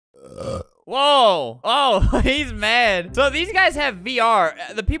Whoa. Oh, he's mad. So these guys have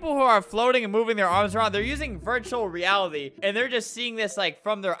VR. The people who are floating and moving their arms around, they're using virtual reality. And they're just seeing this like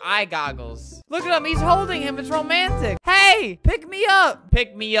from their eye goggles. Look at him. He's holding him. It's romantic. Hey, pick me up.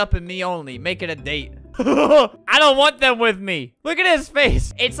 Pick me up and me only. Make it a date. I don't want them with me. Look at his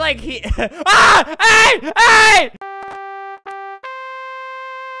face. It's like he... ah! Hey! Hey!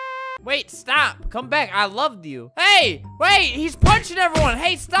 Wait, stop. Come back. I loved you. Hey, wait. He's punching everyone.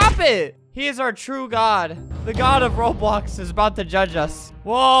 Hey, stop it. He is our true God. The God of Roblox is about to judge us.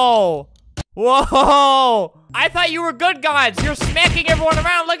 Whoa. Whoa. I thought you were good gods. You're smacking everyone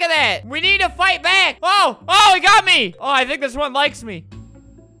around. Look at that. We need to fight back. Oh, he got me. Oh, I think this one likes me.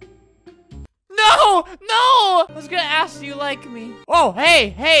 No. I was gonna ask, do you like me? Oh,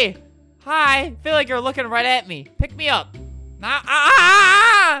 hey. Hi. I feel like you're looking right at me. Pick me up.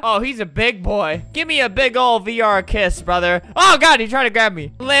 Oh, he's a big boy. Give me a big old VR kiss, brother. Oh, God, he tried to grab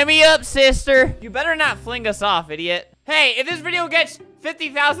me. Let me up, sister. You better not fling us off, idiot. Hey, if this video gets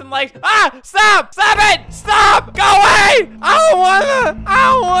 50,000 likes. Stop it. Stop. Go away. I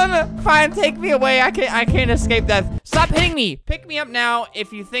don't wanna. Fine, take me away. I can't escape death. Stop hitting me. Pick me up now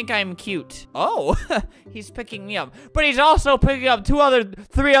if you think I'm cute. Oh, he's picking me up. But he's also picking up 4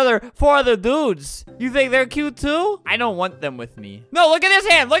 other dudes. You think they're cute too? I don't want them with me. No, look at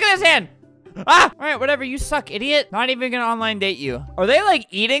this hand. All right, whatever. You suck, idiot. Not even gonna online date you. Are they like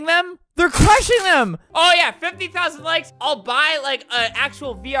eating them? They're crushing them. Oh yeah, 50,000 likes. I'll buy like an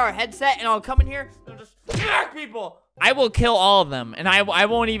actual VR headset and I'll come in here and just smack people. I will kill all of them and I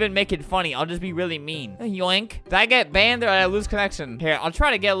won't even make it funny. I'll just be really mean. Yoink. Did I get banned or did I lose connection? Here, I'll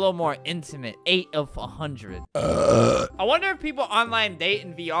try to get a little more intimate. 8 of 100. I wonder if people online date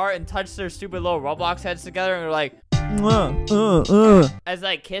in VR and touch their stupid little Roblox heads together and they're like, as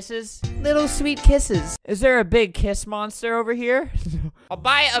like kisses, little sweet kisses. Is there a big kiss monster over here? I'll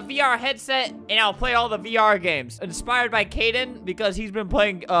buy a VR headset and I'll play all the VR games. Inspired by Caden because he's been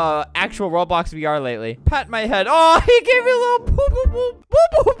playing actual Roblox VR lately. Pat my head. Oh, he gave me a little boop boop boop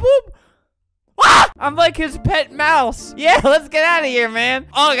boop boop. Ah! I'm like his pet mouse. Yeah, let's get out of here, man.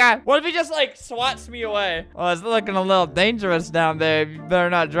 Oh God, what if he just like swats me away? Oh, it's looking a little dangerous down there. You better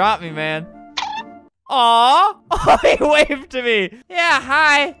not drop me, man. Aww. Oh, he waved to me. Yeah,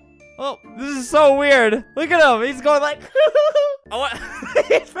 hi. Oh, this is so weird. Look at him. He's going like,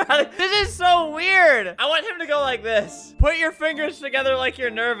 this is so weird. I want him to go like this. Put your fingers together like you're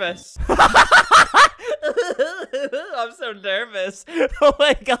nervous. I'm so nervous. Oh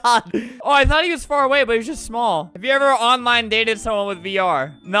my God. Oh, I thought he was far away, but he was just small. Have you ever online dated someone with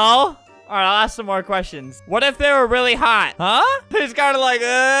VR? No? All right, I'll ask some more questions. What if they were really hot? Huh? He's kind of like,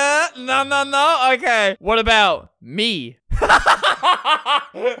 no. Okay. What about me?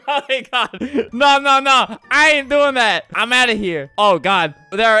 Oh my God. No. I ain't doing that. I'm out of here. Oh God.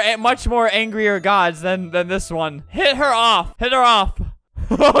 There are much more angrier gods than this one. Hit her off.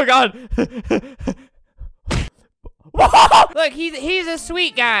 Oh God. Look, he's a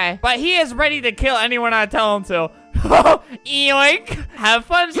sweet guy, but he is ready to kill anyone I tell him to. Yoink. Have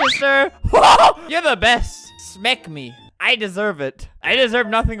fun, sister. You're the best. Smack me. I deserve it. I deserve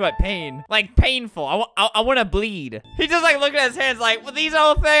nothing but pain. Like, painful. I want to bleed. He just, like, looking at his hands like, well, these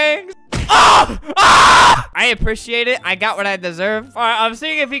old things. I appreciate it. I got what I deserve. All right, I'm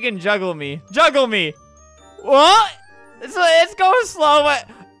seeing if he can juggle me. Juggle me. What? It's going slow, but...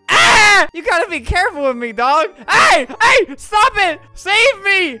 Ah! You gotta be careful with me, dog. Hey! Stop it! Save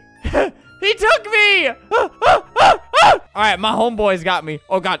me! He took me! All right, my homeboys got me.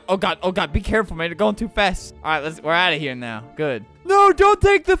 Oh God, be careful, man. They're going too fast. All right, we're out of here now. Good. No, don't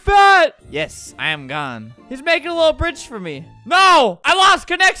take the fat. Yes, I am gone. He's making a little bridge for me. No, I lost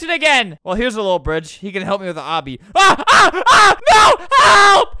connection again. Well, here's a little bridge. He can help me with the obby. No,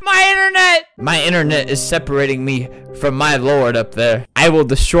 help! My internet is separating me from my lord up there. I will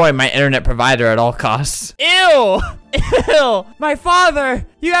destroy my internet provider at all costs. Ew. My father,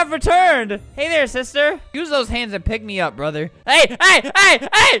 you have returned. Hey there, sister. Use those hands and pick me up, brother. Hey.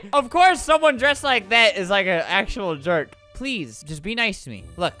 Of course, someone dressed like that is like an actual jerk. Please, just be nice to me.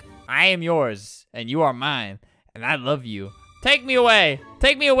 Look, I am yours, and you are mine, and I love you. Take me away.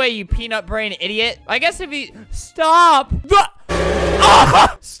 Take me away, you peanut brain idiot. I guess if he... Stop.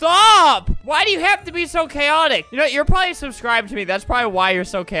 Stop! Why do you have to be so chaotic? You know, you're probably subscribed to me. That's probably why you're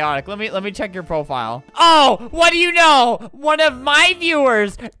so chaotic. Let me check your profile. Oh, what do you know? One of my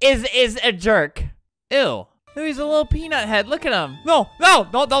viewers is a jerk. Ew. No, he's a little peanut head. Look at him. No,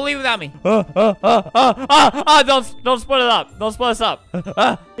 don't leave without me. Don't split it up. Don't split us up.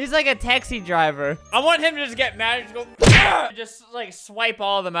 He's like a taxi driver. I want him to just get mad and just go, just like swipe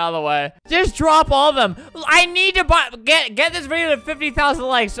all of them out of the way. Just drop all of them. I need to get this video to 50,000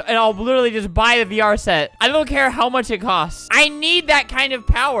 likes, and I'll literally just buy the VR set. I don't care how much it costs. I need that kind of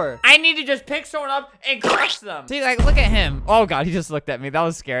power. I need to just pick someone up and crush them. See, like, look at him. Oh God, he just looked at me. That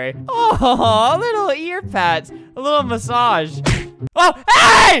was scary. Oh, a little ear pat. A little massage. Oh,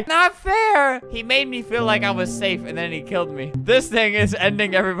 hey! Not fair. He made me feel like I was safe, and then he killed me. This thing is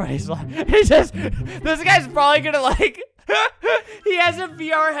ending everybody's life. This guy's probably gonna like, he has a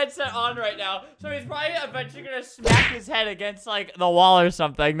VR headset on right now, so he's probably eventually gonna smack his head against like the wall or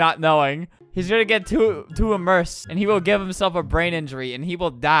something, not knowing. He's gonna get too immersed, and he will give himself a brain injury, and he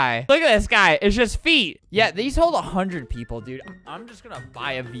will die. Look at this guy. It's just feet. Yeah, these hold 100 people, dude. I'm just gonna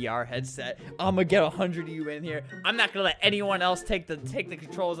buy a VR headset. I'm gonna get 100 of you in here. I'm not gonna let anyone else take the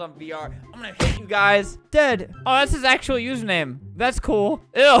controls on VR. I'm gonna hit you guys. Dead. Oh, that's his actual username. That's cool.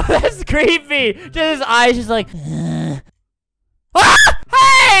 Ew, that's creepy. Just his eyes just like... Hey!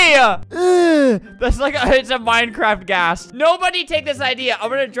 That's like it's a Minecraft gas. Nobody take this idea. I'm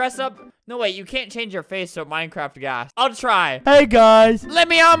gonna dress up. No, wait, you can't change your face to Minecraft gas. I'll try. Hey, guys. Let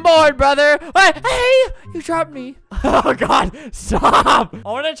me on board, brother. Hey, you dropped me. Oh, God. Stop. I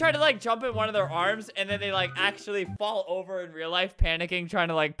want to try to, like, jump in one of their arms, and then they, like, actually fall over in real life, panicking, trying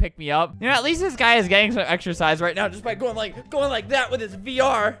to, like, pick me up. You know, at least this guy is getting some exercise right now just by going like that with his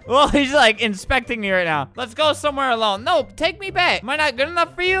VR. Well, he's, like, inspecting me right now. Let's go somewhere alone. No, take me back. Am I not good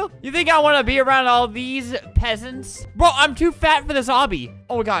enough for you? You think I want to be around all these peasants? Bro, I'm too fat for this hobby.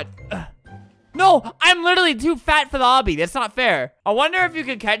 Oh, God. No, I'm literally too fat for the hobby. That's not fair. I wonder if you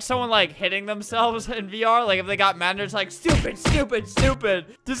could catch someone like hitting themselves in VR. Like if they got mad, it's like stupid, stupid,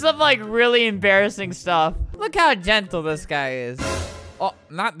 stupid. Just some like really embarrassing stuff. Look how gentle this guy is. Oh,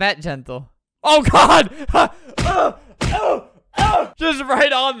 not that gentle. Oh God. Just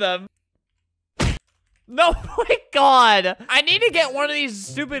right on them. No, my God. I need to get one of these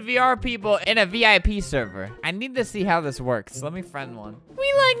stupid VR people in a VIP server. I need to see how this works. Let me friend one.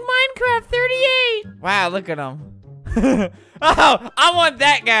 We like Minecraft 38. Wow, look at him. Oh, I want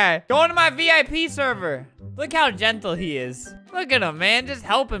that guy. Go into my VIP server. Look how gentle he is. Look at him, man. Just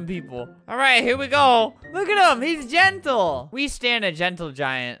helping people. All right, here we go. Look at him. He's gentle. We stand a gentle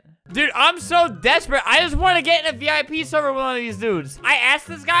giant. Dude, I'm so desperate. I just want to get in a VIP server with one of these dudes. I asked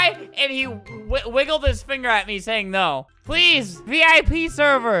this guy, and he wiggled his finger at me saying no. Please, VIP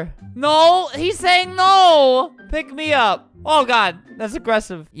server. No, he's saying no. Pick me up. Oh, God, that's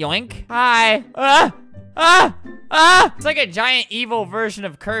aggressive. Yoink. Hi. It's like a giant evil version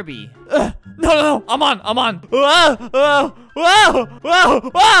of Kirby. No, I'm on. Whoa.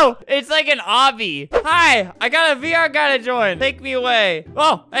 It's like an obby. Hi, I got a VR guy to join. Take me away.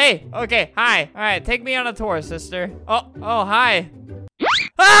 Oh, hey, okay, hi. All right, take me on a tour, sister. Oh, hi.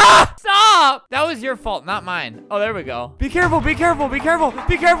 Ah! Stop! That was your fault, not mine. Oh, there we go. Be careful. Oh,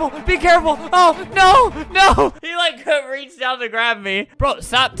 no. He like reached down to grab me. Bro,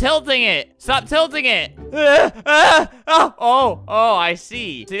 stop tilting it. Oh, I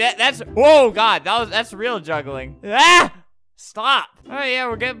see. See, that's, oh God, that's real juggling. Ah! Stop. Oh yeah,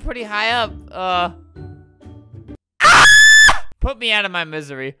 we're getting pretty high up. Ah! Put me out of my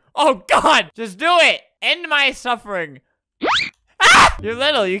misery. Oh God, just do it. End my suffering. Ah! You're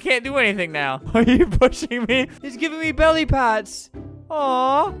little, you can't do anything now. Are you pushing me? He's giving me belly pats.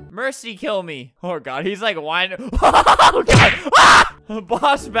 Aw. Mercy kill me. Oh God, he's like whining. Oh God. Ah! A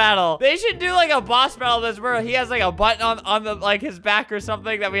boss battle. They should do like a boss battle this where he has like a button on the like his back or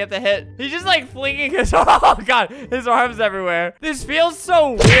something that we have to hit. He's just like flinging his, oh God, his arms everywhere. This feels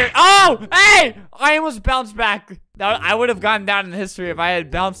so weird. Oh, hey, I almost bounced back. I would have gone down in history if I had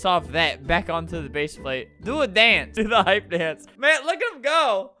bounced off that back onto the base plate. Do a dance. Do the hype dance. Man, look at him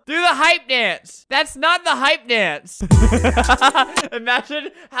go. Do the hype dance. That's not the hype dance.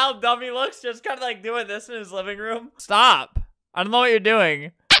 Imagine how dumb he looks just kind of like doing this in his living room. Stop. I don't know what you're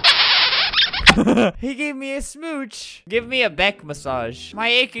doing. He gave me a smooch. Give me a back massage. My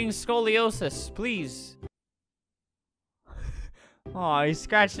aching scoliosis, please. Oh, he's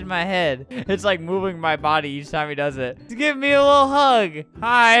scratching my head. It's like moving my body each time he does it. He's giving me a little hug.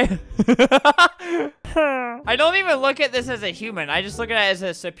 Hi. I don't even look at this as a human. I just look at it as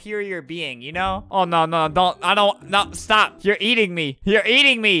a superior being, you know? Oh, no, no, stop. You're eating me. All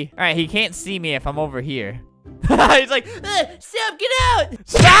right, he can't see me if I'm over here. He's like, stop, get out.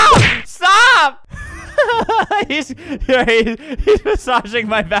 Stop. he's massaging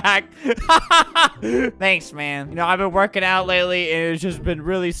my back. Thanks, man. You know, I've been working out lately, and it's just been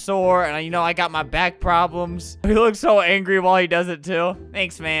really sore, and you know, I got my back problems. He looks so angry while he does it, too.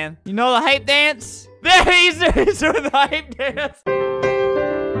 Thanks, man. You know the hype dance? There, he's doing the hype dance.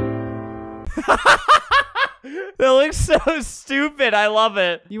 That looks so stupid. I love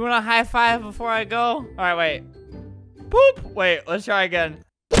it. You want a high five before I go? All right, wait. Boop. Wait, let's try again.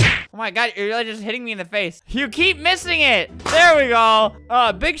 Oh my God, you're really just hitting me in the face. You keep missing it. There we go.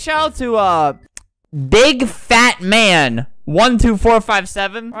 Big shout out to, Big Fat Man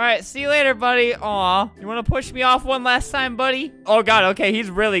 12457. All right, see you later, buddy. Aw, you want to push me off one last time, buddy? Oh God, okay, he's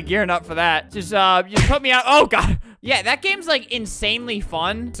really gearing up for that. Just put me out. Oh God. Yeah, that game's like insanely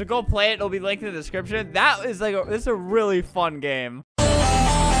fun. So go play it. It'll be linked in the description. That is like, this is a really fun game.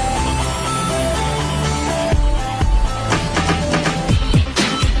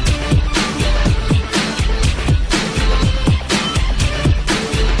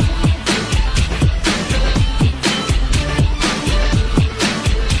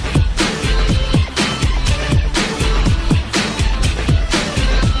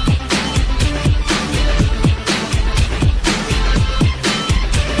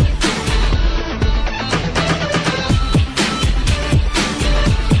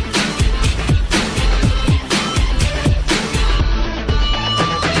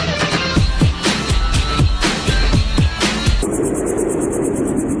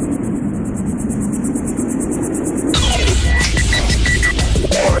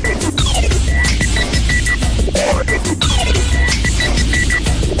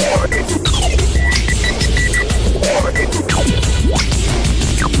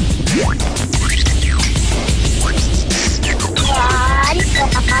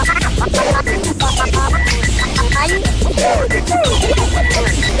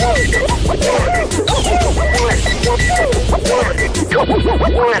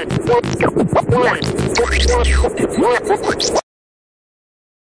 What?